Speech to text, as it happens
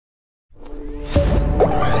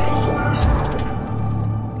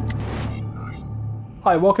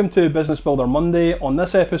Hi, welcome to Business Builder Monday. On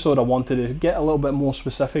this episode I wanted to get a little bit more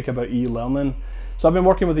specific about e-learning. So I've been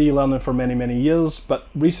working with e-learning for many years, but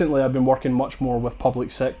recently I've been working much more with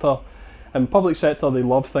public sector. In public sector they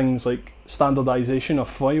love things like standardization of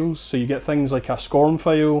files, so you get things like a SCORM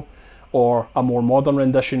file or a more modern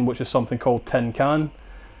rendition which is something called TinCan.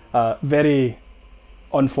 Very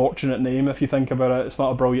unfortunate name if you think about it. It's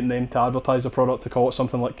not a brilliant name to advertise a product, to call it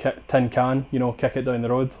something like TinCan, you know, kick it down the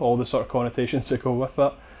road, all the sort of connotations that go with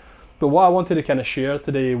it. But what I wanted to kind of share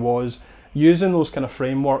today was using those kind of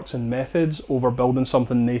frameworks and methods over building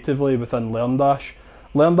something natively within LearnDash.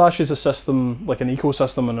 LearnDash is a system, like an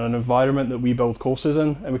ecosystem and an environment that we build courses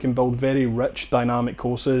in, and we can build very rich dynamic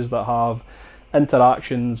courses that have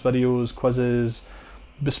interactions, videos, quizzes,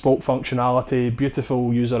 bespoke functionality,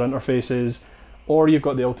 beautiful user interfaces. Or you've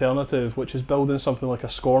got the alternative, which is building something like a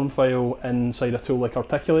SCORM file inside a tool like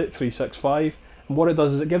Articulate 365. And what it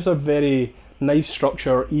does is it gives a very nice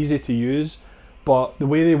structure, easy to use, but the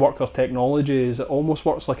way they work their technology is it almost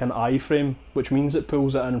works like an iframe, which means it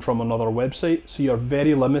pulls it in from another website. So you're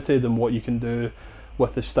very limited in what you can do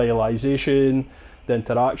with the stylization, the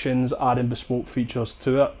interactions, adding bespoke features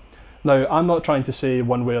to it. Now, I'm not trying to say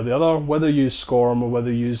one way or the other, whether you use SCORM or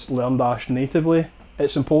whether you use LearnDash natively,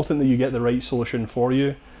 it's important that you get the right solution for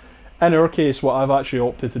you. In our case, what I've actually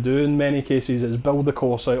opted to do in many cases is build the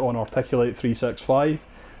course out on Articulate 365.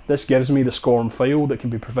 This gives me the SCORM file that can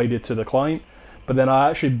be provided to the client, but then I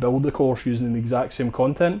actually build the course using the exact same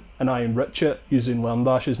content and I enrich it using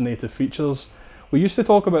LearnDash's native features. We used to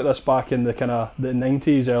talk about this back in the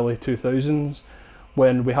 90s, early 2000s,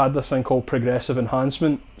 when we had this thing called progressive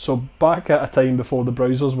enhancement. So back at a time before the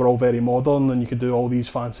browsers were all very modern and you could do all these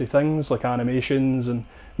fancy things like animations and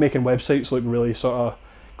making websites look really sort of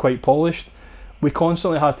quite polished, we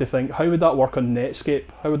constantly had to think, how would that work on Netscape?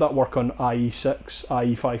 How would that work on IE6,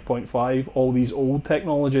 IE 5.5, all these old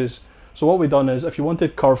technologies? So what we've done is, if you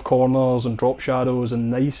wanted curved corners and drop shadows and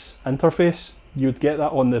nice interface, you'd get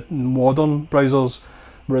that on the modern browsers,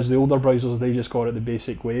 whereas the older browsers, they just got it the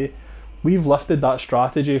basic way. We've lifted that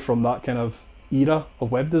strategy from that kind of era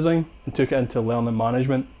of web design and took it into learning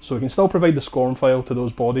management. So we can still provide the SCORM file to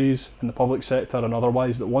those bodies in the public sector and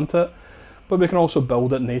otherwise that want it, but we can also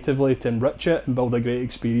build it natively to enrich it and build a great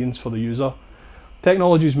experience for the user.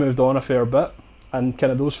 Technology's moved on a fair bit, and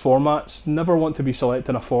kind of those formats, never want to be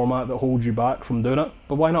selecting a format that holds you back from doing it,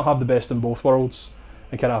 but why not have the best in both worlds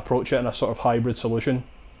and kind of approach it in a sort of hybrid solution.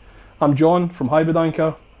 I'm John from Hybrid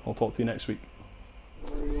Anchor. I'll talk to you next week.